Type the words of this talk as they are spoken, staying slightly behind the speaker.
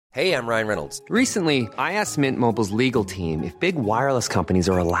Hey, I'm Ryan Reynolds. Recently, I asked Mint Mobile's legal team if big wireless companies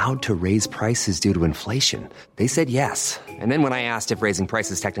are allowed to raise prices due to inflation. They said yes. And then when I asked if raising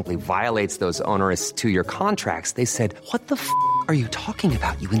prices technically violates those onerous two-year contracts, they said, "What the f*** are you talking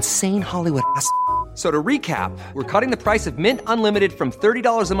about, you insane Hollywood ass?" So to recap, we're cutting the price of Mint Unlimited from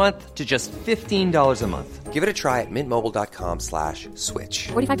 $30 a month to just $15 a month. Give it a try at mintmobile.com/switch.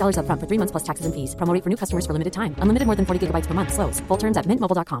 $45 up front for 3 months plus taxes and fees. Promo rate for new customers for limited time. Unlimited more than 40 gigabytes per month. Slows full terms at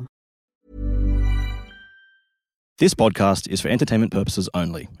mintmobile.com. This podcast is for entertainment purposes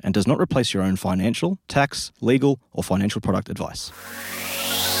only and does not replace your own financial, tax, legal, or financial product advice.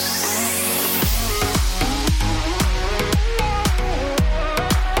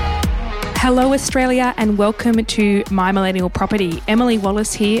 Hello Australia and welcome to My Millennial Property. Emily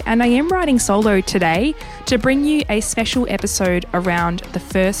Wallace here, and I am riding solo today to bring you a special episode around the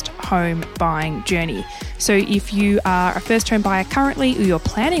first home buying journey. So if you are a first home buyer currently or you're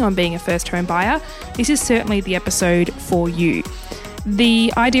planning on being a first home buyer, this is certainly the episode for you.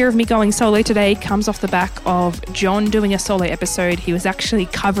 The idea of me going solo today comes off the back of John doing a solo episode. He was actually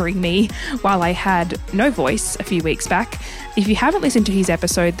covering me while I had no voice a few weeks back. If you haven't listened to his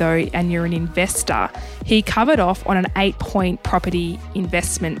episode though, and you're an investor, he covered off on an 8-point property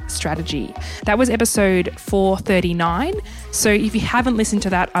investment strategy. That was episode 439. So if you haven't listened to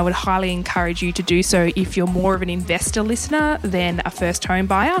that, I would highly encourage you to do so if you're more of an investor listener than a first home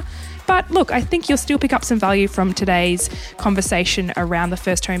buyer. But look, I think you'll still pick up some value from today's conversation around the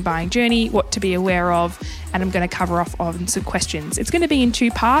first home buying journey, what to be aware of, and I'm going to cover off on some questions. It's going to be in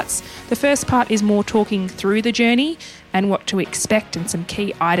two parts. The first part is more talking through the journey and what to expect and some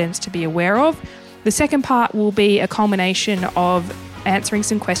key items to be aware of. The second part will be a culmination of answering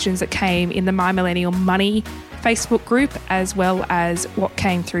some questions that came in the My Millennial Money Facebook group, as well as what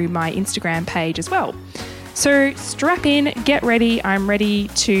came through my Instagram page as well. So strap in, get ready. I'm ready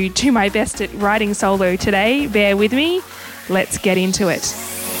to do my best at riding solo today. Bear with me. Let's get into it.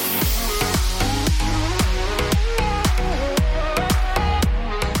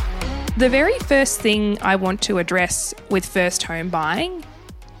 The very first thing I want to address with first home buying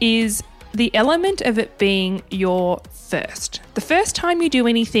is the element of it being your first. The first time you do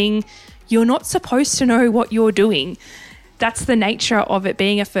anything, you're not supposed to know what you're doing. That's the nature of it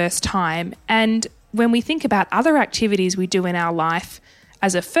being a first time. And when we think about other activities we do in our life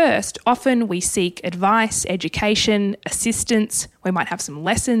as a first, often we seek advice, education, assistance. We might have some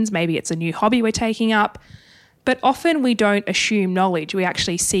lessons. Maybe it's a new hobby we're taking up. But often we don't assume knowledge. We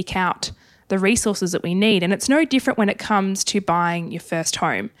actually seek out the resources that we need. And it's no different when it comes to buying your first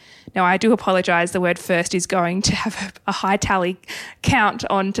home. Now, I do apologise. The word first is going to have a high tally count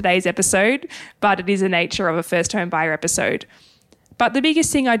on today's episode, but it is the nature of a first home buyer episode. But the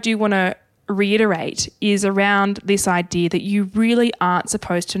biggest thing I do want to reiterate is around this idea that you really aren't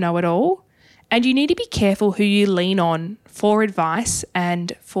supposed to know it all, and you need to be careful who you lean on for advice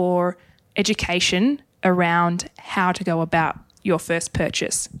and for education around how to go about your first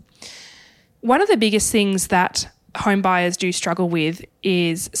purchase. One of the biggest things that home buyers do struggle with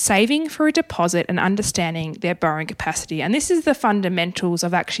is saving for a deposit and understanding their borrowing capacity. And this is the fundamentals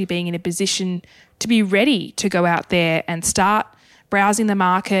of actually being in a position to be ready to go out there and start browsing the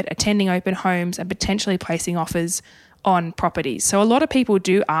market, attending open homes, and potentially placing offers on properties. So a lot of people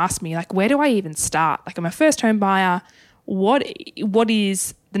do ask me, like, where do I even start? Like, I'm a first home buyer. What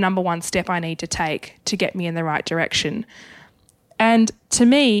is the number one step I need to take to get me in the right direction? And to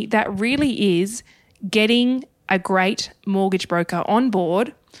me, that really is getting a great mortgage broker on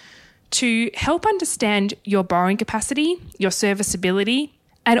board to help understand your borrowing capacity, your serviceability,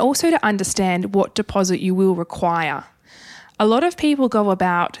 and also to understand what deposit you will require. A lot of people go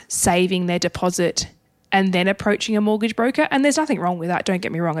about saving their deposit and then approaching a mortgage broker, and there's nothing wrong with that, don't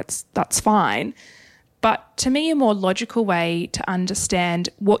get me wrong, that's fine. But to me, a more logical way to understand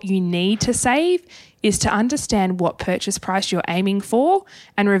what you need to save is to understand what purchase price you're aiming for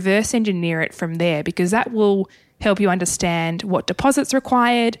and reverse engineer it from there, because that will help you understand what deposits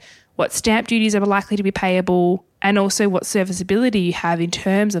required, what stamp duties are likely to be payable, and also what serviceability you have in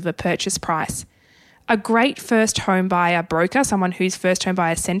terms of a purchase price. A great first home buyer broker, someone who's first home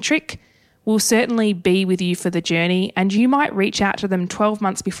buyer centric, will certainly be with you for the journey, and you might reach out to them 12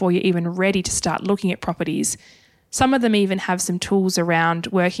 months before you're even ready to start looking at properties. Some of them even have some tools around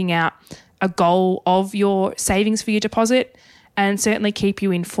working out a goal of your savings for your deposit, and certainly keep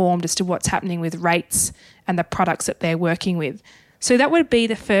you informed as to what's happening with rates and the products that they're working with. So that would be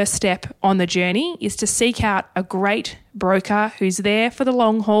the first step on the journey, is to seek out a great broker who's there for the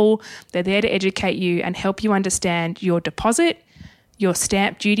long haul. They're there to educate you and help you understand your deposit, your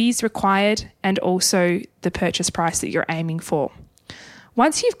stamp duties required, and also the purchase price that you're aiming for.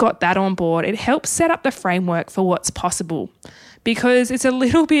 Once you've got that on board, it helps set up the framework for what's possible, because it's a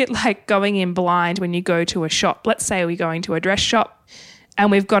little bit like going in blind when you go to a shop. Let's say we're going to a dress shop and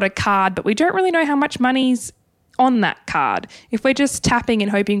we've got a card, but we don't really know how much money's on that card. If we're just tapping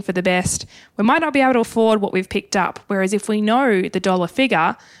and hoping for the best, we might not be able to afford what we've picked up. Whereas if we know the dollar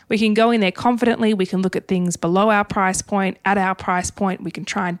figure, we can go in there confidently. We can look at things below our price point, at our price point. We can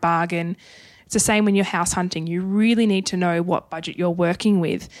try and bargain. It's the same when you're house hunting. You really need to know what budget you're working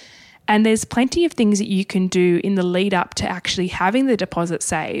with. And there's plenty of things that you can do in the lead up to actually having the deposit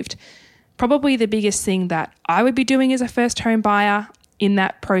saved. Probably the biggest thing that I would be doing as a first home buyer in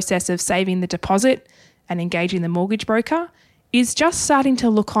that process of saving the deposit and engaging the mortgage broker is just starting to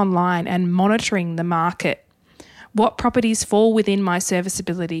look online and monitoring the market. What properties fall within my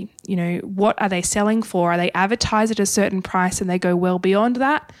serviceability? You know, what are they selling for? Are they advertised at a certain price and they go well beyond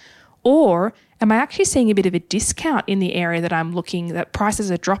that? Or am I actually seeing a bit of a discount in the area that I'm looking, that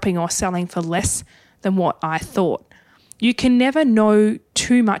prices are dropping or selling for less than what I thought? You can never know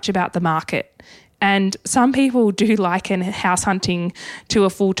too much about the market. And some people do liken house hunting to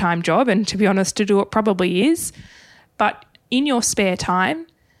a full-time job, and to be honest, to do it probably is. But in your spare time,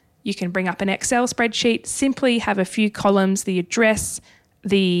 you can bring up an Excel spreadsheet, simply have a few columns, the address,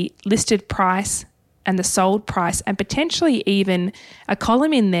 the listed price, and the sold price, and potentially even a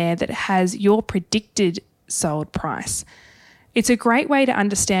column in there that has your predicted sold price. It's a great way to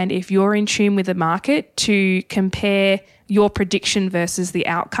understand if you're in tune with the market, to compare your prediction versus the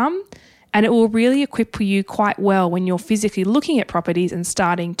outcome. And it will really equip you quite well when you're physically looking at properties and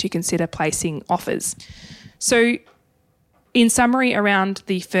starting to consider placing offers. So in summary, around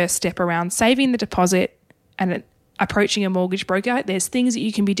the first step around saving the deposit and approaching a mortgage broker, there's things that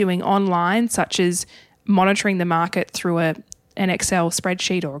you can be doing online, such as monitoring the market through an Excel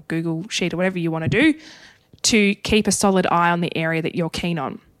spreadsheet or a Google sheet or whatever you want to do to keep a solid eye on the area that you're keen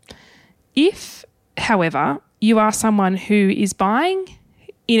on. If, however, you are someone who is buying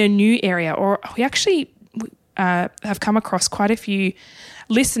in a new area, or we actually have come across quite a few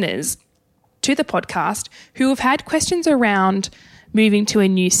listeners to the podcast who have had questions around moving to a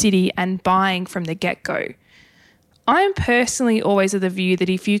new city and buying from the get-go. I'm personally always of the view that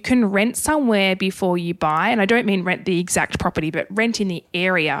if you can rent somewhere before you buy, and I don't mean rent the exact property, but rent in the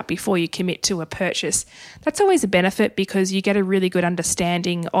area before you commit to a purchase, that's always a benefit because you get a really good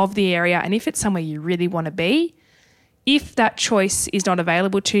understanding of the area and if it's somewhere you really want to be. If that choice is not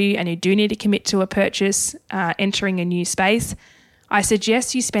available to you and you do need to commit to a purchase, entering a new space, I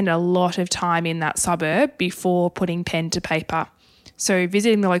suggest you spend a lot of time in that suburb before putting pen to paper. So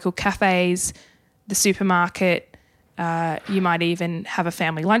visiting the local cafes, the supermarket, you might even have a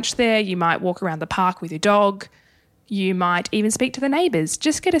family lunch there. You might walk around the park with your dog. You might even speak to the neighbours.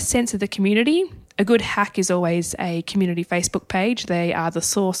 Just get a sense of the community. A good hack is always a community Facebook page. They are the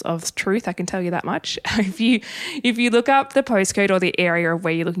source of truth, I can tell you that much. If you look up the postcode or the area of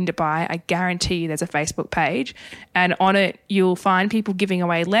where you're looking to buy, I guarantee you there's a Facebook page. And on it, you'll find people giving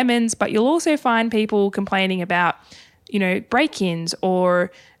away lemons, but you'll also find people complaining about, break-ins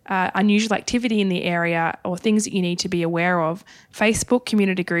or unusual activity in the area or things that you need to be aware of. Facebook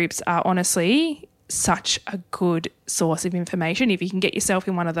community groups are honestly such a good source of information. If you can get yourself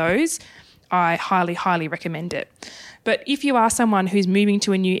in one of those, I highly, highly recommend it. But if you are someone who's moving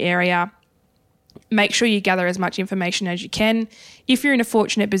to a new area, make sure you gather as much information as you can. If you're in a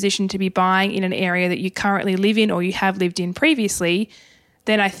fortunate position to be buying in an area that you currently live in or you have lived in previously,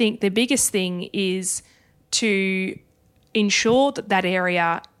 then I think the biggest thing is to ensure that that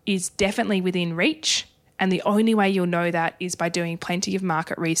area is definitely within reach. And the only way you'll know that is by doing plenty of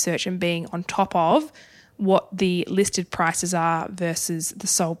market research and being on top of what the listed prices are versus the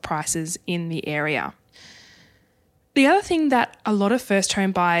sold prices in the area. The other thing that a lot of first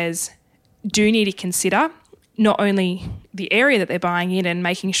home buyers do need to consider, not only the area that they're buying in and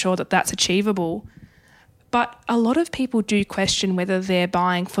making sure that that's achievable, but a lot of people do question whether they're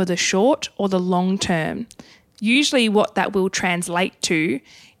buying for the short or the long term. Usually what that will translate to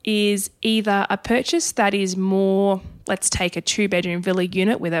is either a purchase that is more, let's take a 2-bedroom villa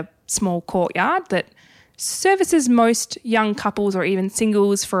unit with a small courtyard that services most young couples or even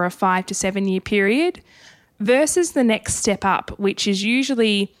singles for a 5 to 7 year period, versus the next step up, which is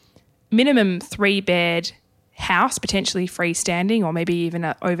usually minimum 3-bed house, potentially freestanding or maybe even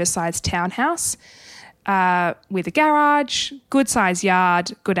an oversized townhouse with a garage, good size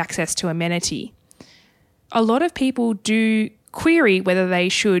yard, good access to amenity. A lot of people do query whether they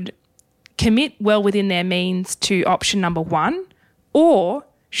should commit well within their means to option number 1, or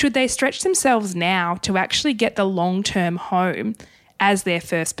should they stretch themselves now to actually get the long-term home as their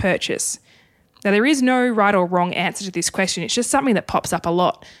first purchase. Now, there is no right or wrong answer to this question. It's just something that pops up a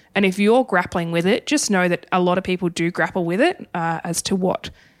lot. And if you're grappling with it, just know that a lot of people do grapple with it as to what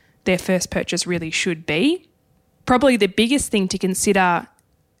their first purchase really should be. Probably the biggest thing to consider,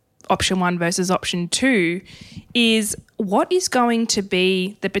 option 1 versus option 2, is what is going to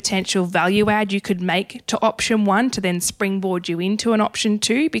be the potential value add you could make to option 1 to then springboard you into an option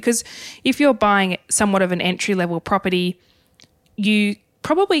 2? Because if you're buying somewhat of an entry-level property, you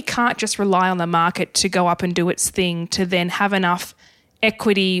probably can't just rely on the market to go up and do its thing to then have enough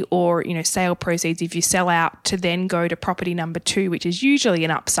equity or, sale proceeds if you sell out to then go to property number 2, which is usually an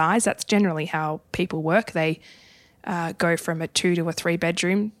upsize. That's generally how people work. They go from a 2 to a 3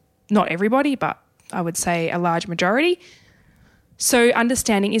 bedroom. Not everybody, but I would say a large majority. So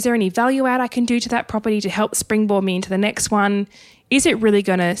understanding, is there any value add I can do to that property to help springboard me into the next one? Is it really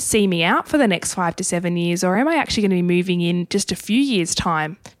going to see me out for the next 5 to 7 years, or am I actually going to be moving in just a few years'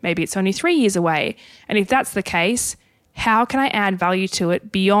 time? Maybe it's only 3 years away. And if that's the case, how can I add value to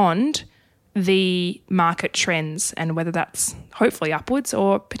it beyond the market trends, and whether that's hopefully upwards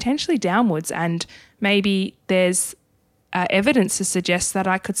or potentially downwards? And maybe there's evidence to suggest that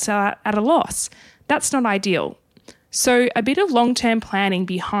I could sell it at a loss. That's not ideal. So a bit of long-term planning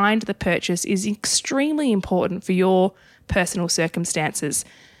behind the purchase is extremely important for your personal circumstances.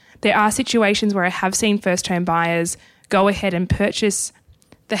 There are situations where I have seen first home buyers go ahead and purchase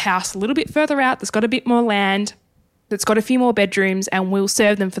the house a little bit further out that's got a bit more land, that's got a few more bedrooms, and will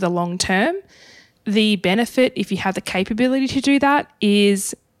serve them for the long term. The benefit, if you have the capability to do that,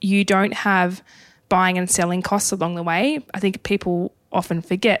 is you don't have buying and selling costs along the way. I think people often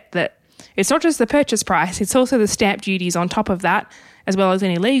forget that it's not just the purchase price, it's also the stamp duties on top of that, as well as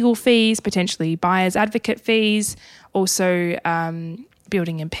any legal fees, potentially buyer's advocate fees, also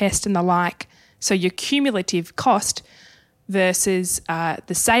building and pest and the like. So your cumulative cost versus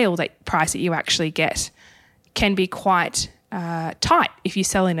the sale price that you actually get can be quite tight if you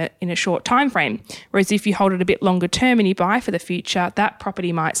sell in a short time frame. Whereas if you hold it a bit longer term and you buy for the future, that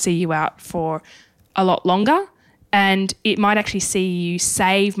property might see you out for a lot longer, and it might actually see you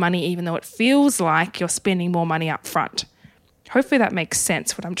save money even though it feels like you're spending more money up front. Hopefully that makes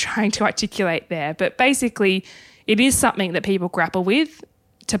sense, what I'm trying to articulate there. But basically, it is something that people grapple with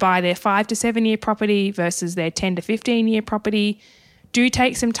to buy their 5 to 7 year property versus their 10 to 15 year property. Do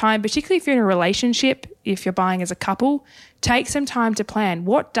take some time, particularly if you're in a relationship, if you're buying as a couple, take some time to plan.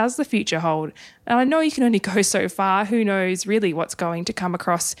 What does the future hold? And I know you can only go so far. Who knows really what's going to come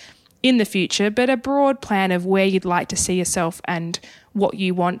across in the future, but a broad plan of where you'd like to see yourself and what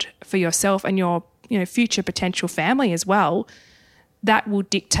you want for yourself and your future potential family as well, that will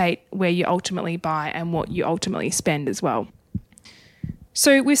dictate where you ultimately buy and what you ultimately spend as well.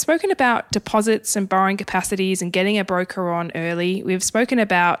 So we've spoken about deposits and borrowing capacities and getting a broker on early. We've spoken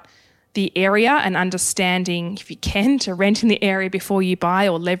about the area and understanding, if you can, to rent in the area before you buy,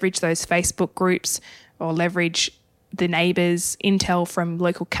 or leverage those Facebook groups, or leverage the neighbours, intel from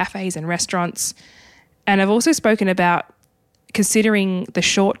local cafes and restaurants. And I've also spoken about considering the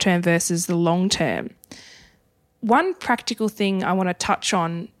short term versus the long term. One practical thing I want to touch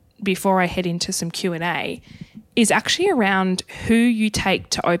on before I head into some Q&A is actually around who you take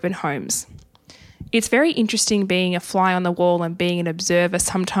to open homes. It's very interesting being a fly on the wall and being an observer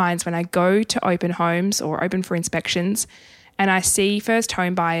sometimes when I go to open homes or open for inspections, and I see first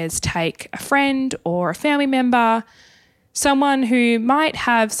home buyers take a friend or a family member, someone who might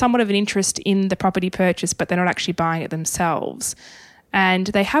have somewhat of an interest in the property purchase, but they're not actually buying it themselves. And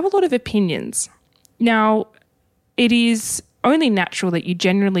they have a lot of opinions. Now, it is only natural that you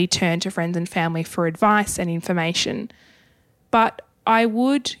generally turn to friends and family for advice and information. But I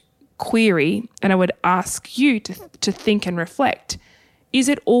would query, and I would ask you to think and reflect, is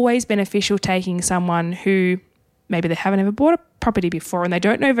it always beneficial taking someone who maybe they haven't ever bought a property before and they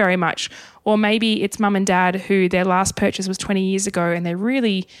don't know very much, or maybe it's mum and dad who their last purchase was 20 years ago and they're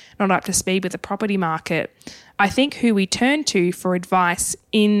really not up to speed with the property market? I think who we turn to for advice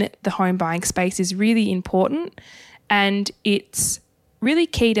in the home buying space is really important, and it's really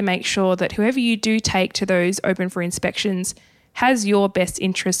key to make sure that whoever you do take to those open for inspections has your best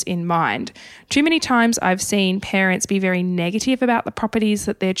interests in mind. Too many times I've seen parents be very negative about the properties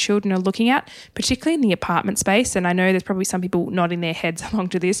that their children are looking at, particularly in the apartment space. And I know there's probably some people nodding their heads along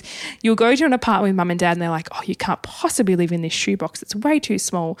to this. You'll go to an apartment with mum and dad and they're like, oh, you can't possibly live in this shoebox. It's way too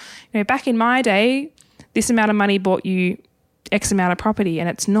small. Back in my day, this amount of money bought you X amount of property, and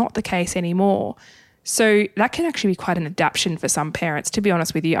it's not the case anymore. So that can actually be quite an adaptation for some parents, to be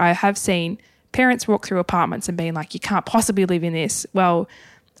honest with you. I have seen parents walk through apartments and being like, you can't possibly live in this. Well,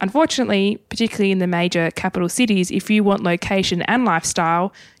 Unfortunately, particularly in the major capital cities, if you want location and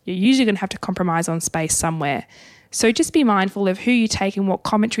lifestyle, you're usually going to have to compromise on space somewhere. So just be mindful of who you take and what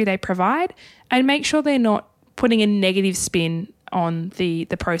commentary they provide, and make sure they're not putting a negative spin on the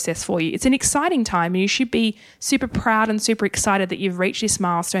process for you. It's an exciting time, and you should be super proud and super excited that you've reached this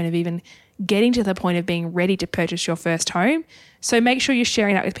milestone of even getting to the point of being ready to purchase your first home. So make sure you're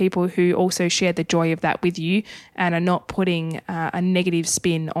sharing that with people who also share the joy of that with you and are not putting a negative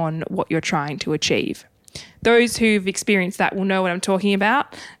spin on what you're trying to achieve. Those who've experienced that will know what I'm talking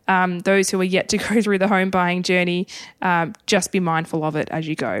about. Those who are yet to go through the home buying journey, just be mindful of it as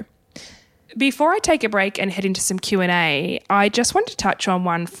you go. Before I take a break and head into some Q&A, I just want to touch on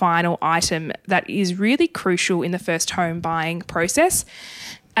one final item that is really crucial in the first home buying process.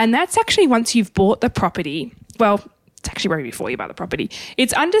 And that's actually once you've bought the property. Well, it's actually probably before you buy the property.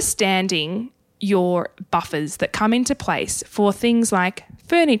 It's understanding your buffers that come into place for things like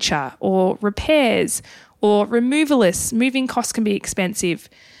furniture or repairs or removalists. Moving costs can be expensive.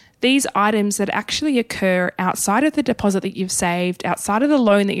 These items that actually occur outside of the deposit that you've saved, outside of the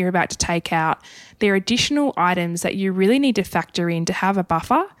loan that you're about to take out, they're additional items that you really need to factor in to have a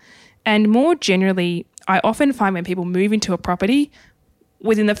buffer. And more generally, I often find when people move into a property,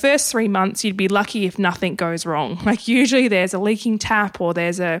 within the first 3 months, you'd be lucky if nothing goes wrong. Like usually there's a leaking tap, or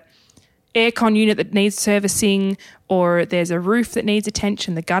there's a aircon unit that needs servicing, or there's a roof that needs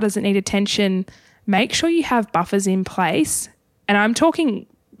attention, the gutters that need attention. Make sure you have buffers in place. And I'm talking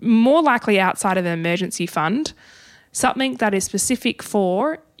more likely outside of an emergency fund, something that is specific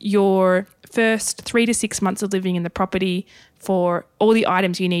for your first 3 to 6 months of living in the property, for all the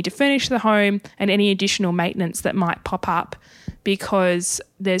items you need to furnish the home and any additional maintenance that might pop up, because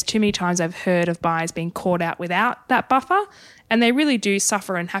there's too many times I've heard of buyers being caught out without that buffer, and they really do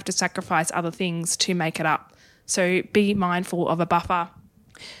suffer and have to sacrifice other things to make it up. So be mindful of a buffer.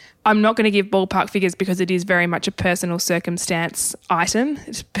 I'm not going to give ballpark figures because it is very much a personal circumstance item,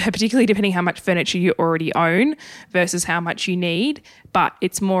 particularly depending how much furniture you already own versus how much you need. But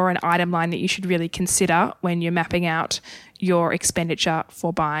it's more an item line that you should really consider when you're mapping out your expenditure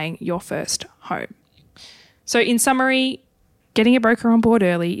for buying your first home. So in summary, getting a broker on board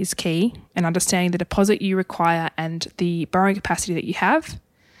early is key, and understanding the deposit you require and the borrowing capacity that you have.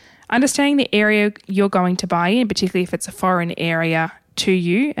 Understanding the area you're going to buy in, particularly if it's a foreign area to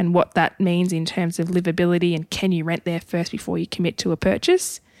you, and what that means in terms of livability and can you rent there first before you commit to a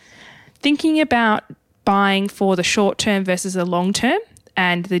purchase. Thinking about buying for the short term versus the long term,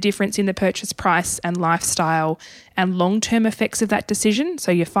 and the difference in the purchase price and lifestyle and long-term effects of that decision.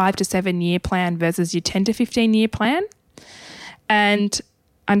 So your 5 to 7 year plan versus your 10 to 15 year plan. And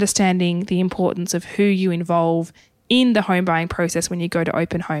understanding the importance of who you involve in the home buying process when you go to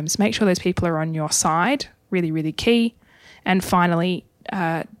open homes. Make sure those people are on your side, really, really key. And finally,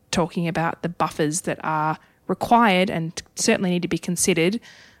 talking about the buffers that are required and certainly need to be considered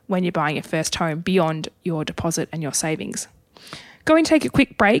when you're buying your first home beyond your deposit and your savings. Going to take a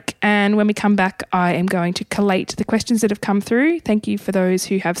quick break, and when we come back, I am going to collate the questions that have come through. Thank you for those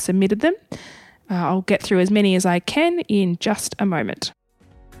who have submitted them. I'll get through as many as I can in just a moment.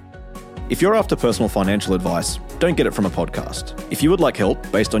 If you're after personal financial advice, don't get it from a podcast. If you would like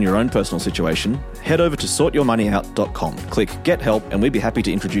help based on your own personal situation, head over to sortyourmoneyout.com. Click Get Help, and we'd be happy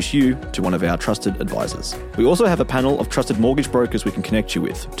to introduce you to one of our trusted advisors. We also have a panel of trusted mortgage brokers we can connect you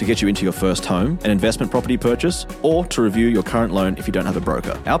with to get you into your first home, an investment property purchase, or to review your current loan if you don't have a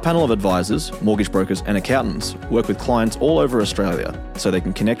broker. Our panel of advisors, mortgage brokers, and accountants work with clients all over Australia so they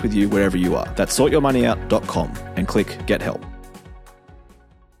can connect with you wherever you are. That's sortyourmoneyout.com and click Get Help.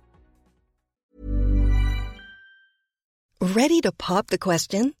 Ready to pop the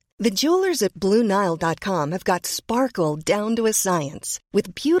question? The jewelers at BlueNile.com have got sparkle down to a science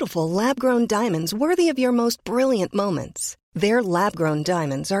with beautiful lab-grown diamonds worthy of your most brilliant moments. Their lab-grown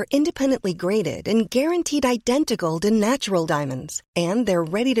diamonds are independently graded and guaranteed identical to natural diamonds, and they're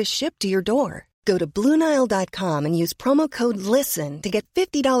ready to ship to your door. Go to BlueNile.com and use promo code LISTEN to get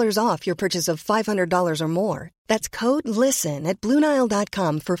 $50 off your purchase of $500 or more. That's code LISTEN at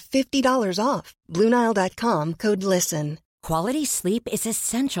BlueNile.com for $50 off. BlueNile.com, code LISTEN. Quality sleep is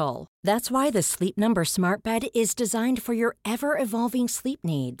essential. That's why the Sleep Number Smart Bed is designed for your ever-evolving sleep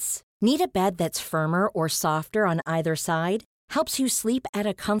needs. Need a bed that's firmer or softer on either side? Helps you sleep at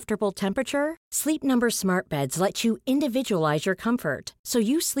a comfortable temperature? Sleep Number Smart Beds let you individualize your comfort, so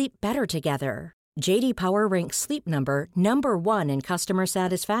you sleep better together. J.D. Power ranks Sleep Number number 1 in customer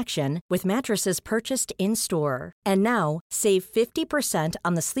satisfaction with mattresses purchased in-store. And now, save 50%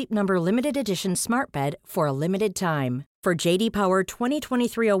 on the Sleep Number Limited Edition Smart Bed for a limited time. For J.D. Power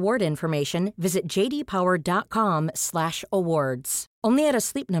 2023 award information, visit jdpower.com/awards. Only at a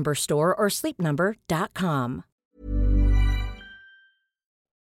Sleep Number store or sleepnumber.com.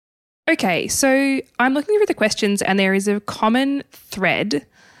 Okay, so I'm looking through the questions and there is a common thread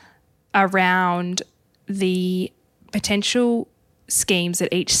around the potential schemes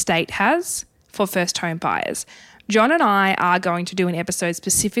that each state has for first home buyers. John and I are going to do an episode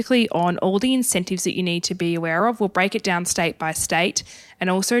specifically on all the incentives that you need to be aware of. We'll break it down state by state and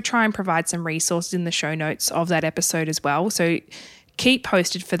also try and provide some resources in the show notes of that episode as well. So keep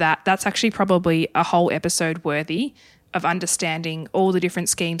posted for that. That's actually probably a whole episode worthy of understanding all the different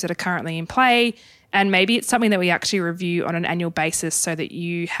schemes that are currently in play. And maybe it's something that we actually review on an annual basis so that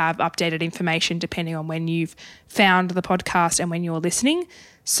you have updated information depending on when you've found the podcast and when you're listening.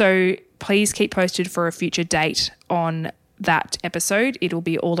 So please keep posted for a future date on that episode. It'll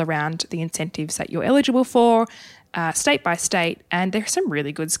be all around the incentives that you're eligible for, state by state. And there are some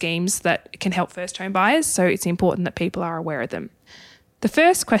really good schemes that can help first home buyers. So it's important that people are aware of them. The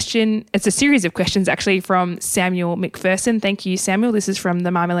first question, it's a series of questions actually from Samuel McPherson. Thank you, Samuel. This is from the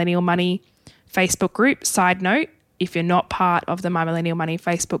My Millennial Money Facebook group. Side note, if you're not part of the My Millennial Money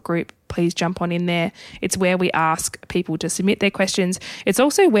Facebook group, please jump on in there. It's where we ask people to submit their questions. It's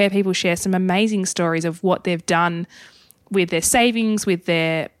also where people share some amazing stories of what they've done with their savings, with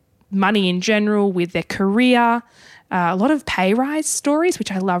their money in general, with their career. A lot of pay rise stories, which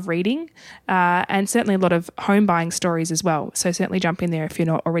I love reading, and certainly a lot of home buying stories as well. So certainly jump in there if you're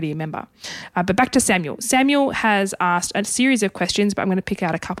not already a member. But back to Samuel. Samuel has asked a series of questions, but I'm going to pick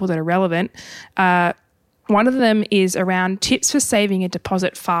out a couple that are relevant. One of them is around tips for saving a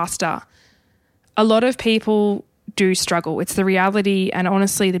deposit faster. A lot of people do struggle. It's the reality, and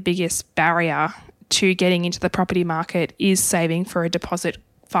honestly the biggest barrier to getting into the property market is saving for a deposit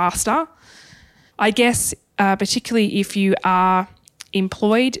faster. I guess particularly if you are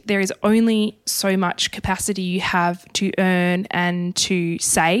employed, there is only so much capacity you have to earn and to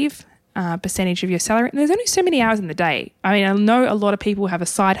save percentage of your salary. And there's only so many hours in the day. I mean, I know a lot of people have a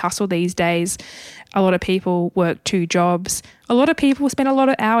side hustle these days. A lot of people work 2 jobs. A lot of people spend a lot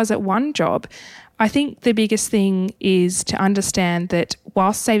of hours at one job. I think the biggest thing is to understand that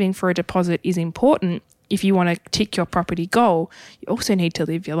whilst saving for a deposit is important, if you want to tick your property goal, you also need to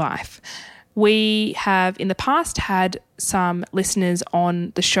live your life. We have in the past had some listeners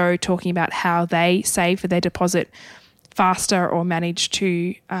on the show talking about how they save for their deposit faster or manage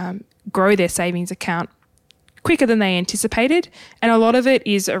to grow their savings account quicker than they anticipated. And a lot of it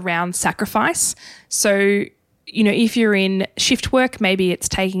is around sacrifice. So, you know, if you're in shift work, maybe it's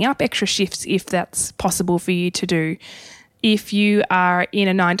taking up extra shifts if that's possible for you to do. If you are in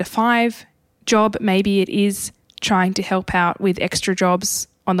a 9-to-5 job, maybe it is trying to help out with extra jobs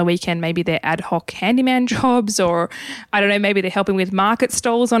on the weekend. Maybe they're ad hoc handyman jobs, or I don't know, maybe they're helping with market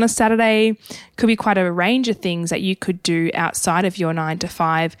stalls on a Saturday. Could be quite a range of things that you could do outside of your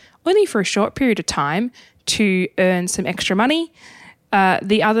 9-to-5, only for a short period of time to earn some extra money.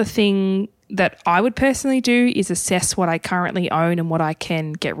 The other thing that I would personally do is assess what I currently own and what I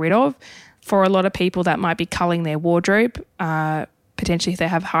can get rid of. For a lot of people, that might be culling their wardrobe, potentially if they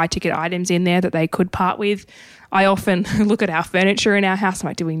have high ticket items in there that they could part with. I often look at our furniture in our house. I'm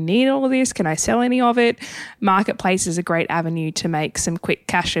like, do we need all of this? Can I sell any of it? Marketplace is a great avenue to make some quick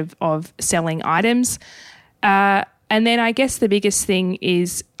cash of selling items. And then I guess the biggest thing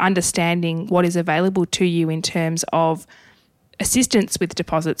is understanding what is available to you in terms of assistance with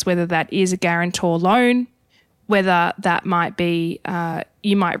deposits, whether that is a guarantor loan, whether that might be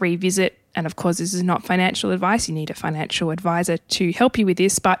you might revisit. And of course, this is not financial advice. You need a financial advisor to help you with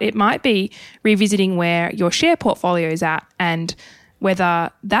this, but it might be revisiting where your share portfolio is at and whether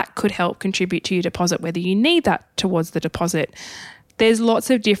that could help contribute to your deposit, whether you need that towards the deposit. There's lots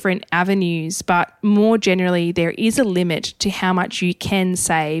of different avenues, but more generally, there is a limit to how much you can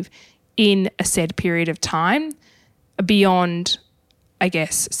save in a said period of time beyond, I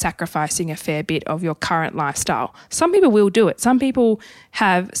guess, sacrificing a fair bit of your current lifestyle. Some people will do it. Some people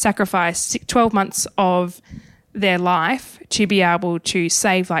have sacrificed 12 months of their life to be able to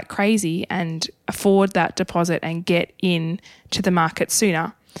save like crazy and afford that deposit and get in to the market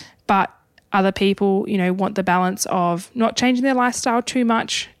sooner. But other people, you know, want the balance of not changing their lifestyle too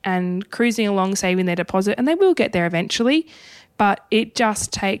much and cruising along, saving their deposit, and they will get there eventually. But it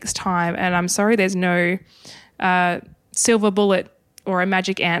just takes time. And I'm sorry, there's no silver bullet or a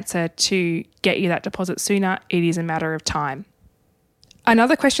magic answer to get you that deposit sooner. It is a matter of time.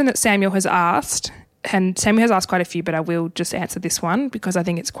 Another question that Samuel has asked, and Samuel has asked quite a few, but I will just answer this one because I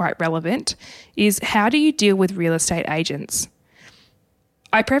think it's quite relevant, is how do you deal with real estate agents?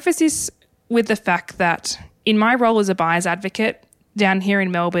 I preface this with the fact that in my role as a buyer's advocate down here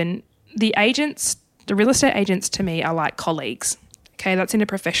in Melbourne, the real estate agents to me are like colleagues. Okay, that's in a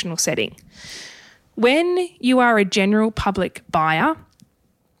professional setting. When you are a general public buyer,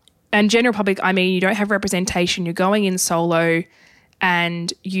 and general public, I mean you don't have representation, you're going in solo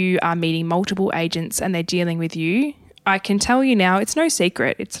and you are meeting multiple agents and they're dealing with you, I can tell you now, it's no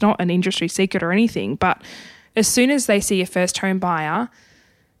secret. It's not an industry secret or anything, but as soon as they see a first home buyer,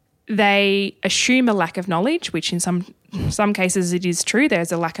 they assume a lack of knowledge, which in some cases it is true.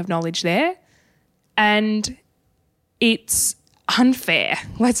 There's a lack of knowledge there. And it's unfair.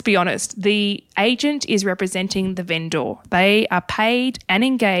 Let's be honest. The agent is representing the vendor. They are paid and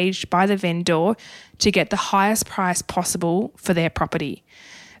engaged by the vendor to get the highest price possible for their property.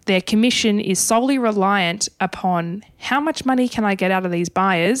 Their commission is solely reliant upon how much money can I get out of these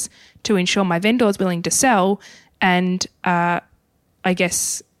buyers to ensure my vendor is willing to sell and I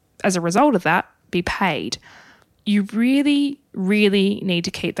guess as a result of that, be paid. You really, really need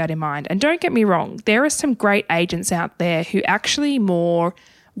to keep that in mind. And don't get me wrong, there are some great agents out there who actually more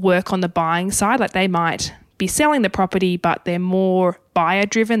work on the buying side. Like they might be selling the property, but they're more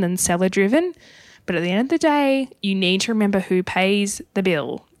buyer-driven than seller-driven. But at the end of the day, you need to remember who pays the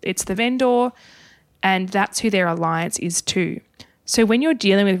bill. It's the vendor, and that's who their alliance is too. So when you're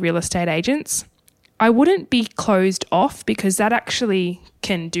dealing with real estate agents, I wouldn't be closed off because that actually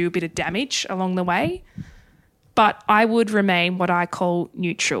can do a bit of damage along the way. But I would remain what I call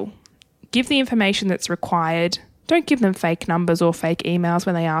neutral. Give the information that's required. Don't give them fake numbers or fake emails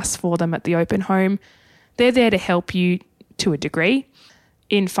when they ask for them at the open home. They're there to help you to a degree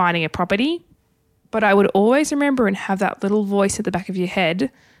in finding a property. But I would always remember and have that little voice at the back of your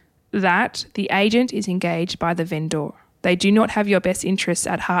head that the agent is engaged by the vendor. They do not have your best interests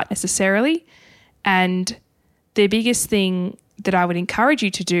at heart necessarily. And the biggest thing that I would encourage you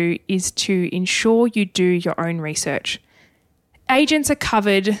to do is to ensure you do your own research. Agents are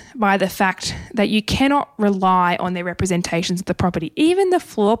covered by the fact that you cannot rely on their representations of the property. Even the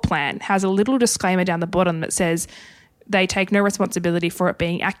floor plan has a little disclaimer down the bottom that says they take no responsibility for it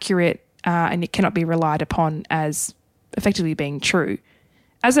being accurate and it cannot be relied upon as effectively being true.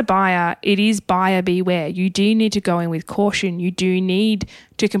 As a buyer, it is buyer beware. You do need to go in with caution. You do need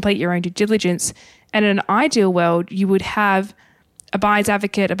to complete your own due diligence. And in an ideal world, you would have a buyer's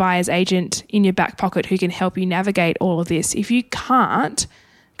advocate, a buyer's agent in your back pocket who can help you navigate all of this. If you can't,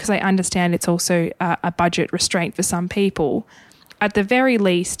 because I understand it's also a budget restraint for some people, at the very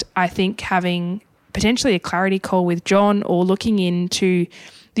least, I think having potentially a clarity call with John or looking into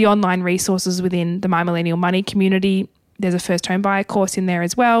the online resources within the My Millennial Money community. There's a first home buyer course in there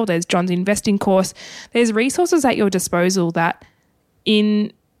as well. There's John's investing course. There's resources at your disposal that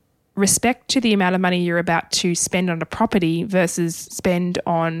in respect to the amount of money you're about to spend on a property versus spend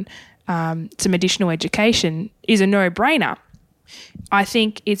on some additional education is a no-brainer. I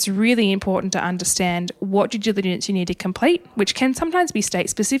think it's really important to understand what due diligence you need to complete, which can sometimes be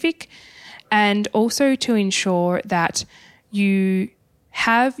state-specific, and also to ensure that you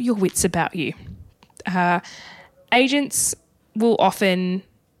have your wits about you. Agents will often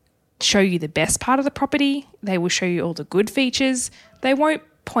show you the best part of the property. They will show you all the good features. They won't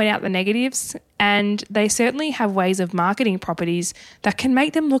point out the negatives, and they certainly have ways of marketing properties that can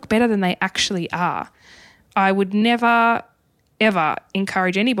make them look better than they actually are. I would never, ever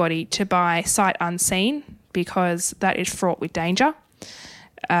encourage anybody to buy sight unseen because that is fraught with danger.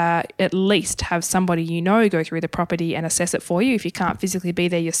 At least have somebody you know go through the property and assess it for you if you can't physically be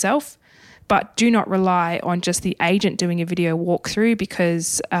there yourself. But do not rely on just the agent doing a video walkthrough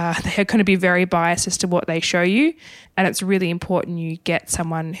because they're going to be very biased as to what they show you. And it's really important you get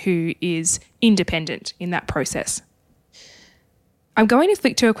someone who is independent in that process. I'm going to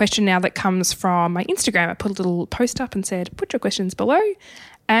flick to a question now that comes from my Instagram. I put a little post up and said, put your questions below.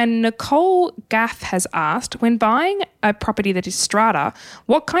 And Nicole Gaff has asked, when buying a property that is strata,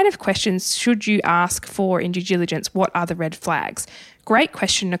 what kind of questions should you ask for in due diligence? What are the red flags? Great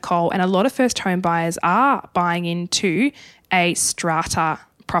question, Nicole. And a lot of first home buyers are buying into a strata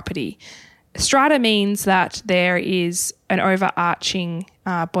property. Strata means that there is an overarching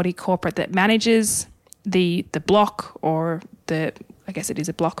body corporate that manages the block or I guess it is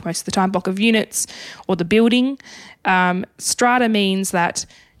a block most of the time, block of units or the building. Strata means that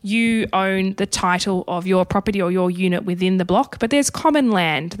you own the title of your property or your unit within the block, but there's common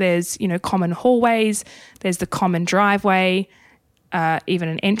land. There's, common hallways. There's the common driveway, even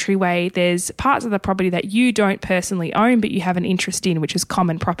an entryway. There's parts of the property that you don't personally own, but you have an interest in, which is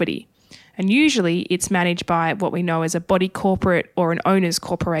common property. And usually it's managed by what we know as a body corporate or an owner's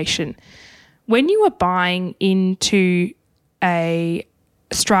corporation. When you are buying into a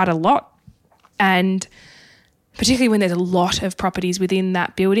strata lot, and particularly when there's a lot of properties within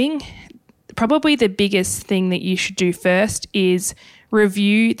that building, probably the biggest thing that you should do first is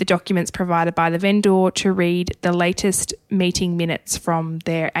review the documents provided by the vendor to read the latest meeting minutes from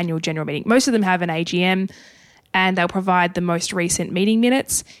their annual general meeting. Most of them have an AGM and they'll provide the most recent meeting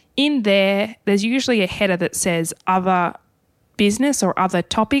minutes. In there, there's usually a header that says other business or other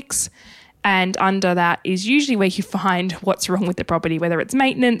topics, and under that is usually where you find what's wrong with the property, whether it's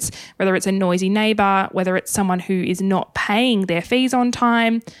maintenance, whether it's a noisy neighbour, whether it's someone who is not paying their fees on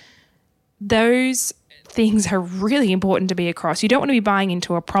time. Those things are really important to be across. You don't want to be buying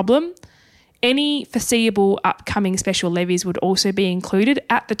into a problem. Any foreseeable upcoming special levies would also be included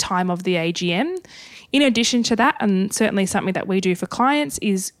at the time of the AGM. In addition to that, and certainly something that we do for clients,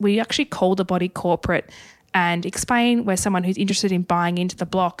 is we actually call the body corporate and explain we're someone who's interested in buying into the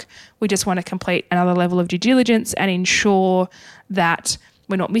block. We just want to complete another level of due diligence and ensure that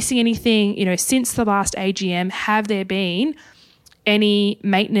we're not missing anything. You know, since the last AGM, have there been any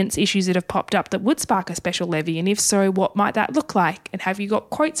maintenance issues that have popped up that would spark a special levy? And if so, what might that look like? And have you got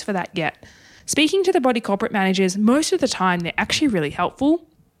quotes for that yet? Speaking to the body corporate managers, most of the time they're actually really helpful.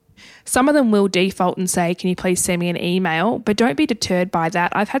 Some of them will default and say, can you please send me an email? But don't be deterred by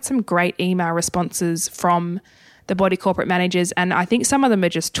that. I've had some great email responses from the body corporate managers, and I think some of them are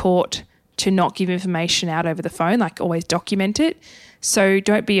just taught to not give information out over the phone, like always document it. So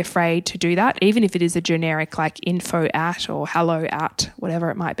don't be afraid to do that, even if it is a generic like info at or hello at,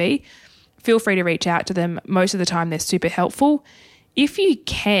 whatever it might be. Feel free to reach out to them. Most of the time they're super helpful. If you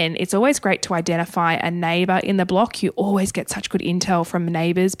can, it's always great to identify a neighbour in the block. You always get such good intel from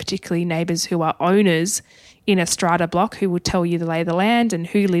neighbours, particularly neighbours who are owners in a strata block, who will tell you the lay of the land and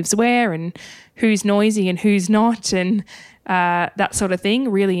who lives where and who's noisy and who's not, and that sort of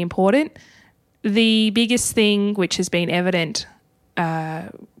thing. Really important. The biggest thing which has been evident,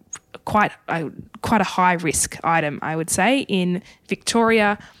 quite a high risk item, I would say, in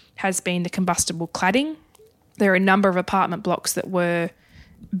Victoria has been the combustible cladding. There are a number of apartment blocks that were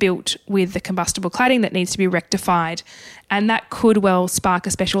built with the combustible cladding that needs to be rectified, and that could well spark a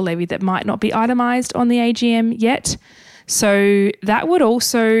special levy that might not be itemised on the AGM yet. So that would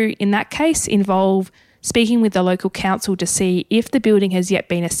also, in that case, involve speaking with the local council to see if the building has yet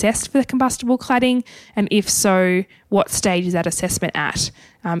been assessed for the combustible cladding, and if so, what stage is that assessment at?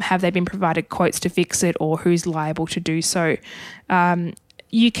 Have they been provided quotes to fix it, or who's liable to do so?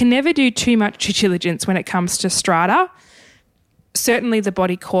 You can never do too much due diligence when it comes to strata. Certainly the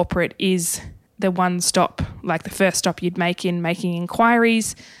body corporate is the one stop, like the first stop you'd make in making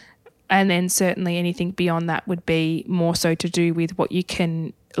inquiries, and then certainly anything beyond that would be more so to do with what you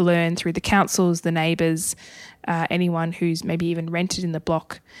can learn through the councils, the neighbours, anyone who's maybe even rented in the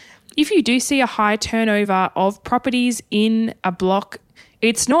block. If you do see a high turnover of properties in a block,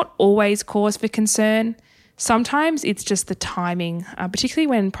 it's not always cause for concern. Sometimes it's just the timing, particularly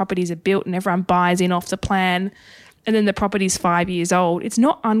when properties are built and everyone buys in off the plan and then the property's 5 years old. It's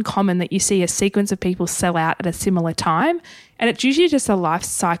not uncommon that you see a sequence of people sell out at a similar time, and it's usually just a life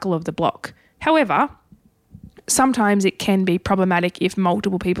cycle of the block. However, sometimes it can be problematic if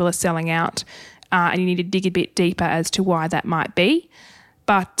multiple people are selling out and you need to dig a bit deeper as to why that might be.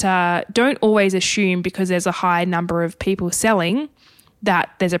 But don't always assume because there's a high number of people selling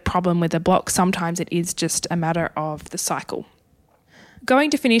that there's a problem with the block. Sometimes it is just a matter of the cycle. Going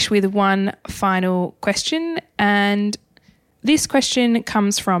to finish with one final question, and this question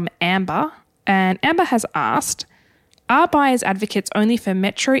comes from Amber, and Amber has asked, are buyers advocates only for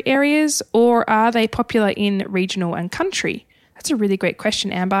metro areas, or are they popular in regional and country? That's a really great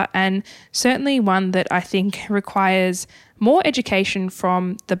question, Amber, and certainly one that I think requires more education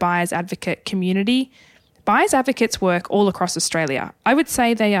from the buyers advocate community. Buyers advocates work all across Australia. I would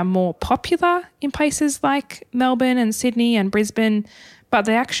say they are more popular in places like Melbourne and Sydney and Brisbane, but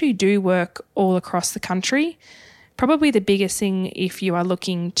they actually do work all across the country. Probably the biggest thing if you are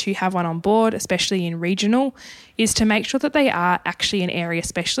looking to have one on board, especially in regional, is to make sure that they are actually an area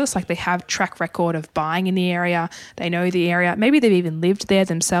specialist, like they have track record of buying in the area, they know the area, maybe they've even lived there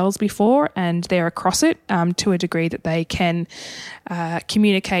themselves before and they're across it to a degree that they can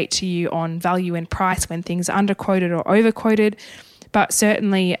communicate to you on value and price when things are underquoted or overquoted. But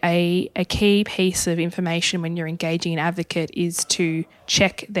certainly a key piece of information when you're engaging an advocate is to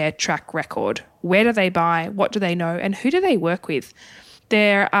check their track record. Where do they buy? What do they know? And who do they work with?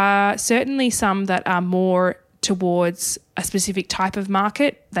 There are certainly some that are more towards a specific type of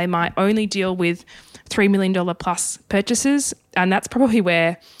market. They might only deal with $3 million plus purchases, and that's probably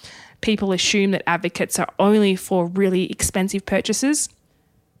where people assume that advocates are only for really expensive purchases.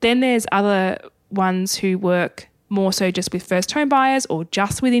 Then there's other ones who work more so just with first home buyers or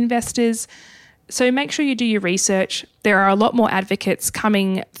just with investors. So make sure you do your research. There are a lot more advocates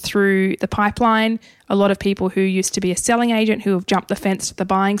coming through the pipeline, a lot of people who used to be a selling agent who have jumped the fence to the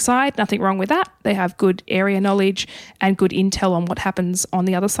buying side. Nothing wrong with that. They have good area knowledge and good intel on what happens on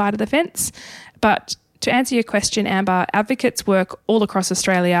the other side of the fence. But to answer your question, Amber, advocates work all across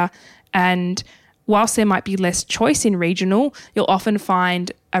Australia, and whilst there might be less choice in regional, you'll often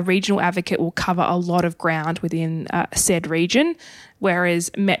find a regional advocate will cover a lot of ground within said region,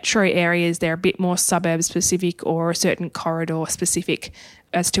 whereas metro areas, they're a bit more suburb specific or a certain corridor specific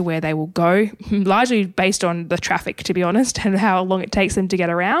as to where they will go, largely based on the traffic, to be honest, and how long it takes them to get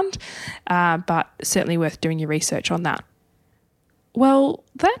around, but certainly worth doing your research on that. Well,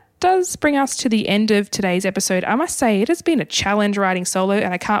 that does bring us to the end of today's episode. I must say it has been a challenge writing solo,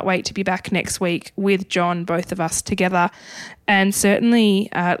 and I can't wait to be back next week with John, both of us together, and certainly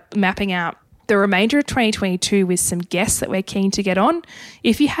mapping out the remainder of 2022 with some guests that we're keen to get on.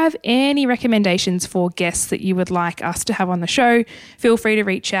 If you have any recommendations for guests that you would like us to have on the show, feel free to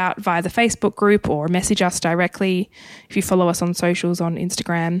reach out via the Facebook group or message us directly if you follow us on socials on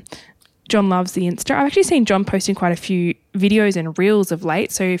Instagram. John loves the Insta. I've actually seen John posting quite a few videos and reels of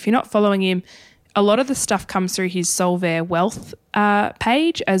late. So if you're not following him, a lot of the stuff comes through his Solvere Wealth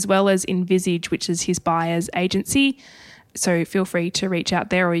page, as well as Envisage, which is his buyer's agency. So feel free to reach out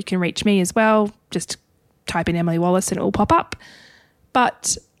there, or you can reach me as well. Just type in Emily Wallace and it will pop up.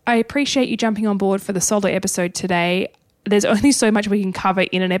 But I appreciate you jumping on board for the solo episode today. There's only so much we can cover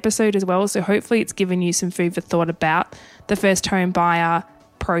in an episode as well. So hopefully it's given you some food for thought about the first home buyer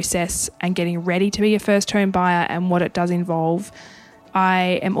process and getting ready to be a first home buyer and what it does involve.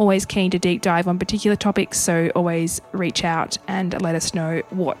 I am always keen to deep dive on particular topics, so always reach out and let us know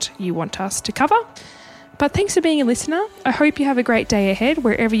what you want us to cover. But thanks for being a listener. I hope you have a great day ahead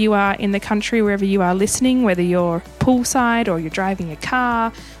wherever you are in the country, wherever you are listening, whether you're poolside or you're driving a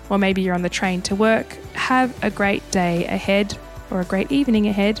car or maybe you're on the train to work. Have a great day ahead or a great evening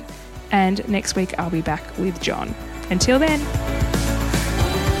ahead. And next week I'll be back with John. Until then.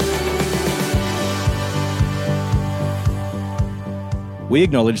 We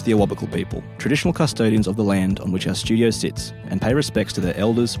acknowledge the Awabakal people, traditional custodians of the land on which our studio sits, and pay respects to their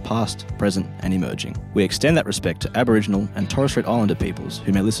elders past, present and emerging. We extend that respect to Aboriginal and Torres Strait Islander peoples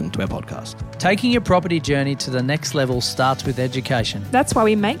who may listen to our podcast. Taking your property journey to the next level starts with education. That's why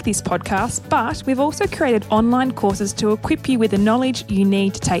we make this podcast, but we've also created online courses to equip you with the knowledge you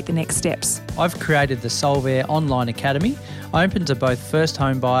need to take the next steps. I've created the Solvere Online Academy, open to both first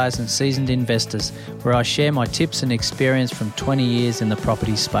home buyers and seasoned investors, where I share my tips and experience from 20 years in the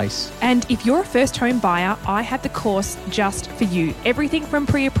property space. And if you're a first home buyer, I have the course just for you. Everything from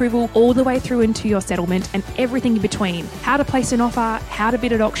pre-approval all the way through into your settlement and everything in between. How to place an offer, how to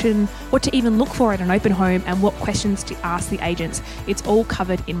bid at auction, what to even look for at an open home, and what questions to ask the agents. It's all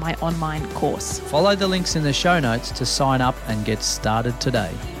covered in my online course. Follow the links in the show notes to sign up and get started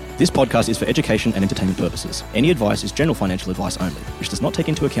today. This podcast is for education and entertainment purposes. Any advice is general financial advice only, which does not take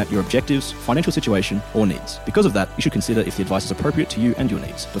into account your objectives, financial situation, or needs. Because of that, you should consider if the advice is appropriate to you and your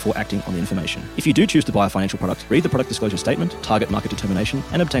needs before acting on the information. If you do choose to buy a financial product, read the product disclosure statement, target market determination,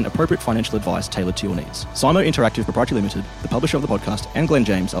 and obtain appropriate financial advice tailored to your needs. Simo Interactive Proprietary Limited, the publisher of the podcast, and Glenn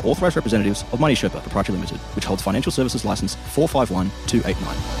James are authorised representatives of Money Sherpa Proprietary Limited, which holds financial services license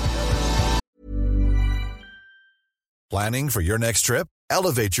 451289. Planning for your next trip?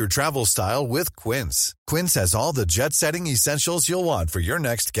 Elevate your travel style with Quince. Quince has all the jet-setting essentials you'll want for your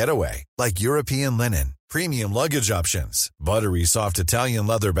next getaway, like European linen, premium luggage options, buttery soft Italian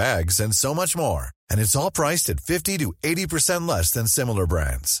leather bags, and so much more. And it's all priced at 50 to 80% less than similar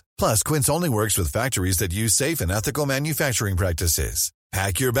brands. Plus, Quince only works with factories that use safe and ethical manufacturing practices.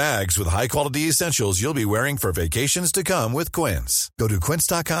 Pack your bags with high-quality essentials you'll be wearing for vacations to come with Quince. Go to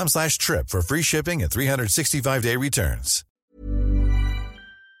quince.com/trip for free shipping and 365-day returns.